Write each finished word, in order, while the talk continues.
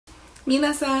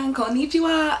Minasan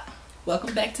konnichiwa.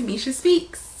 Welcome back to Misha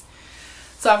Speaks.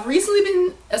 So I've recently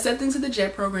been accepted to the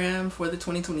JET program for the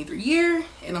 2023 year,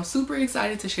 and I'm super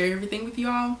excited to share everything with you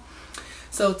all.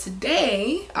 So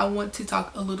today I want to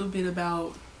talk a little bit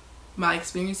about my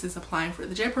experiences applying for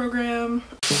the JET program.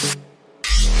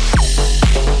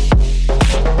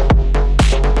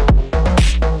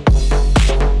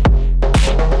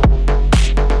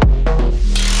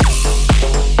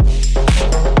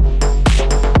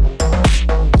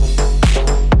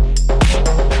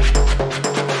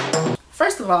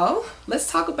 First of all,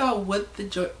 let's talk about what the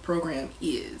JET program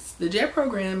is. The JET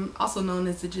program, also known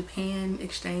as the Japan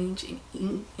Exchange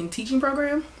and Teaching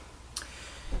Program,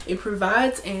 it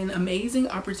provides an amazing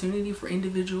opportunity for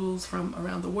individuals from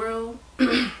around the world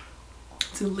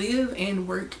to live and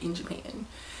work in Japan.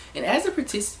 And as a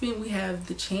participant, we have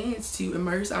the chance to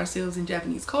immerse ourselves in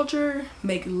Japanese culture,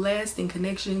 make lasting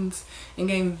connections, and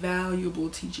gain valuable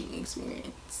teaching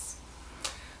experience.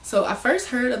 So I first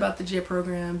heard about the JET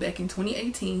program back in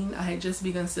 2018. I had just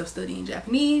begun self-studying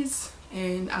Japanese,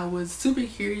 and I was super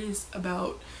curious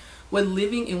about what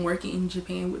living and working in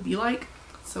Japan would be like.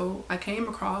 So I came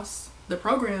across the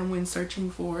program when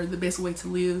searching for the best way to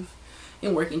live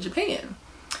and work in Japan.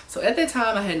 So at that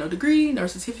time, I had no degree, no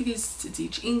certificates to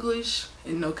teach English,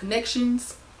 and no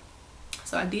connections.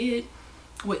 So I did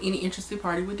what any interested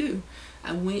party would do.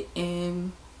 I went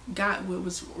and got what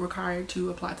was required to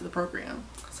apply to the program.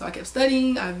 So I kept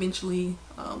studying. I eventually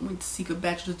went to seek a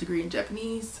bachelor's degree in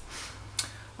Japanese.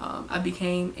 I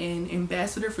became an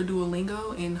ambassador for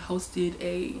Duolingo and hosted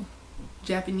a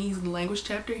Japanese language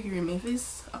chapter here in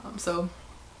Memphis. So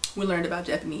we learned about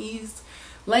Japanese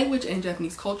language and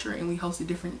Japanese culture, and we hosted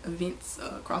different events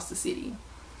across the city.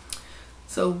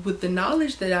 So with the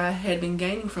knowledge that I had been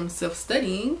gaining from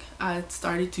self-studying, I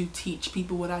started to teach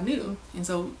people what I knew. And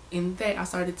so in that, I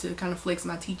started to kind of flex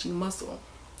my teaching muscle,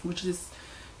 which is,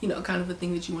 you know, kind of a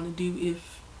thing that you want to do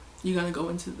if you're going to go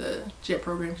into the JET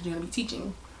program, because you're going to be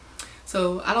teaching.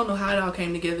 So I don't know how it all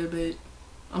came together, but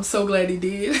I'm so glad it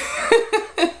did.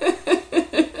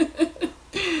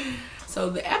 So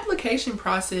the application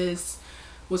process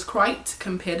was quite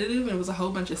competitive, and it was a whole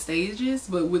bunch of stages,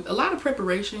 but with a lot of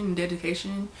preparation and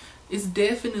dedication, it's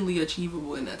definitely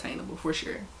achievable and attainable for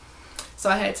sure. So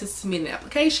I had to submit an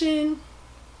application,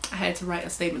 I had to write a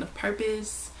statement of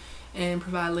purpose, and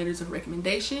provide letters of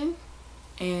recommendation.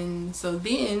 And so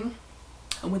then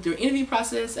I went through an interview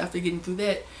process after getting through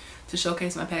that to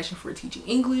showcase my passion for teaching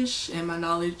English and my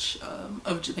knowledge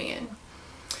of Japan.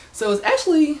 So it was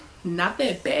actually not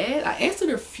that bad. I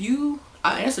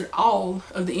answered all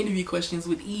of the interview questions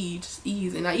with ease,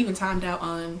 and I even timed out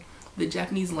on the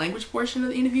Japanese language portion of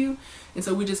the interview. And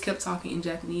so we just kept talking in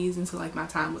Japanese until like my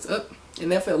time was up,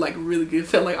 and that felt like really good. It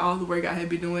felt like all the work I had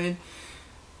been doing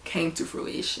came to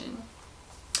fruition.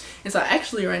 And so I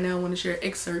actually right now want to share an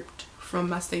excerpt from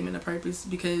my statement of purpose,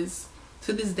 because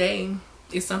to this day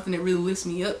it's something that really lifts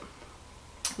me up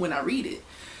when I read it.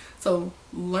 So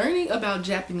learning about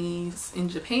Japanese in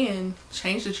Japan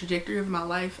changed the trajectory of my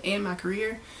life and my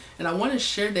career, and I want to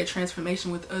share that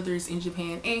transformation with others in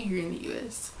Japan and here in the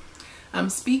US. I'm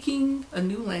speaking a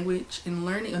new language and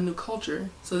learning a new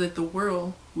culture so that the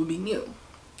world will be new.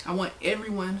 I want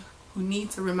everyone who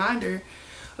needs a reminder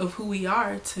of who we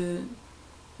are to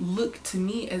look to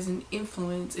me as an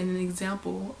influence and an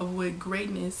example of what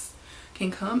greatness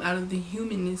can come out of the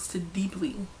humanness to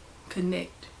deeply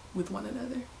connect with one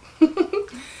another.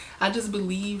 I just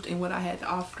believed in what I had to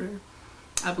offer.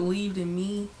 I believed in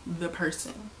me, the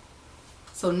person.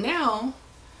 So now,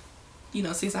 you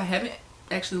know, since I haven't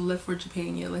actually left for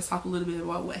Japan yet, let's talk a little bit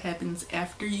about what happens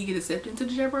after you get accepted into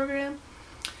the JET program.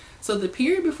 So the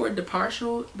period before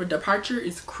departure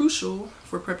is crucial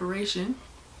for preparation.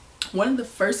 One of the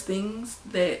first things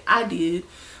that I did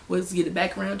was get a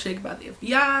background check by the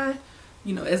FBI,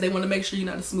 you know, as they want to make sure you're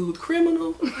not a smooth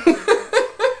criminal.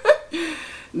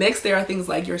 Next, there are things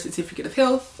like your certificate of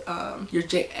health, your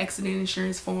JET accident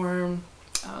insurance form,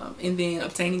 and then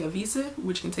obtaining a visa,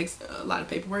 which can take a lot of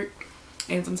paperwork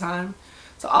and some time.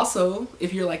 So also,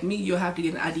 if you're like me, you'll have to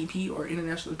get an IDP or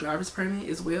international driver's permit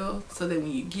as well, so that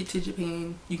when you get to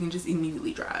Japan, you can just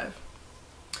immediately drive.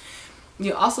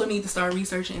 You also need to start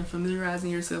researching and familiarizing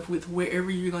yourself with wherever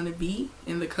you're going to be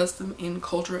and the custom and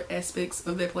cultural aspects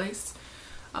of that place.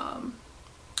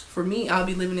 For me, I'll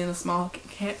be living in a small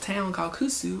town called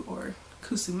Kusu, or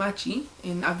Kusumachi,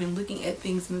 and I've been looking at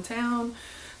things in the town,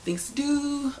 things to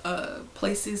do,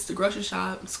 places to grocery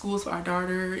shop, schools for our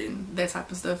daughter, and that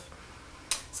type of stuff.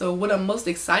 So what I'm most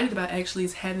excited about actually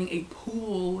is having a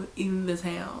pool in the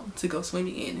town to go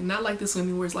swimming in. And not like the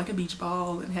swimming where it's like a beach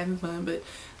ball and having fun, but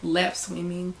lap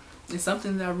swimming It's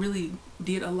something that I really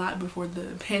did a lot before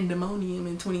the pandemonium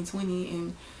in 2020,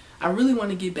 and I really want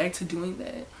to get back to doing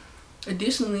that.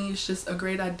 Additionally, it's just a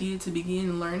great idea to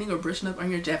begin learning or brushing up on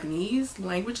your Japanese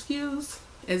language skills,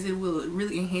 as it will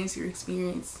really enhance your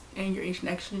experience and your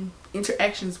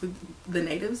interactions with the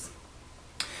natives.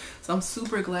 So I'm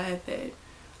super glad that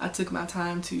I took my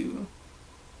time to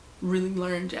really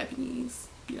learn Japanese.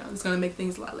 You know, it's going to make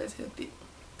things a lot less hectic.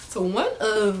 So one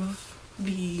of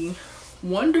the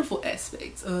wonderful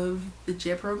aspects of the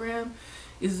JET program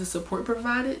is the support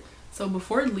provided. So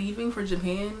before leaving for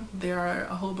Japan, there are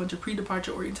a whole bunch of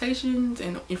pre-departure orientations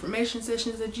and information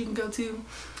sessions that you can go to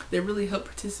that really help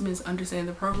participants understand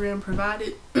the program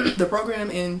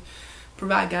and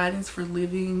provide guidance for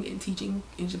living and teaching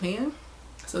in Japan.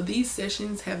 So these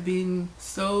sessions have been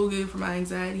so good for my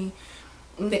anxiety,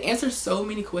 and they answer so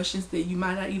many questions that you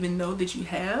might not even know that you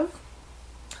have.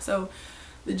 So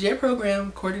the JET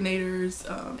program coordinators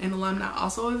and alumni are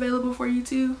also available for you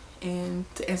too, and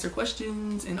to answer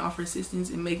questions and offer assistance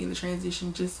in making the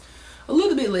transition just a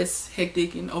little bit less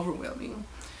hectic and overwhelming.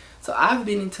 So I've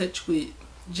been in touch with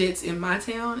JETs in my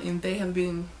town, and they have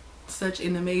been such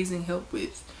an amazing help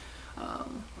with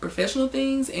professional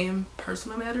things and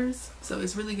personal matters. So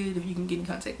it's really good if you can get in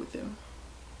contact with them.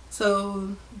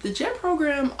 So the JET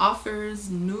program offers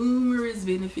numerous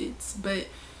benefits, but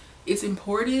it's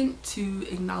important to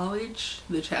acknowledge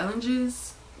the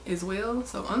challenges as well.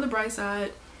 So on the bright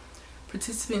side,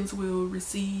 participants will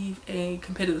receive a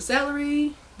competitive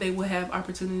salary. They will have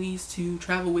opportunities to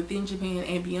travel within Japan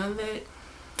and beyond that,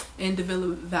 and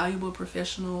develop valuable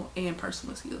professional and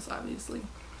personal skills, obviously.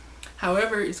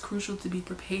 However, it's crucial to be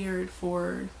prepared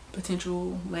for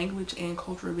potential language and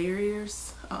cultural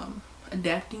barriers,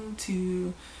 adapting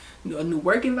to a new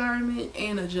work environment,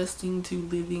 and adjusting to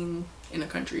living in a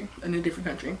different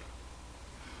country.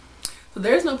 So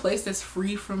there's no place that's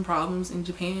free from problems, and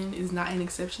Japan is not an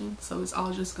exception. So it's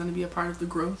all just going to be a part of the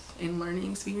growth and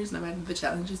learning experience, no matter the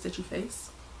challenges that you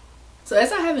face. So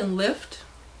as I haven't left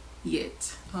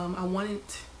yet, I wanted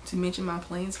to mention my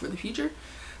plans for the future.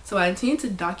 So I intend to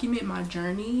document my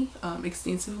journey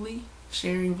extensively,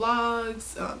 sharing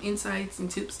vlogs, insights, and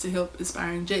tips to help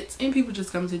aspiring JETs and people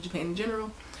just coming to Japan in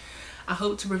general. I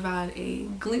hope to provide a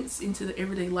glimpse into the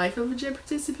everyday life of a JET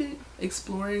participant,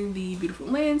 exploring the beautiful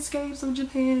landscapes of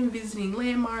Japan, visiting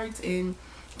landmarks, and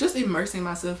just immersing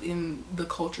myself in the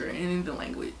culture and in the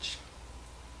language.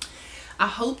 I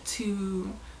hope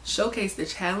to showcase the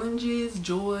challenges,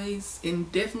 joys,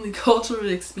 and definitely cultural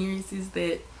experiences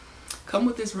that come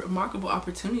with this remarkable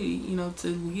opportunity, you know, to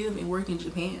live and work in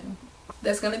Japan.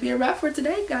 That's going to be a wrap for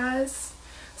today, guys.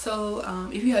 So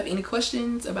if you have any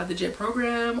questions about the JET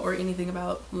program or anything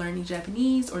about learning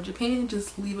Japanese or Japan,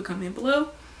 just leave a comment below.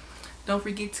 Don't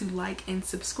forget to like and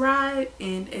subscribe,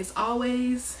 and as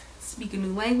always, speak a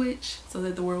new language so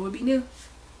that the world will be new.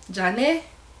 Ja ne!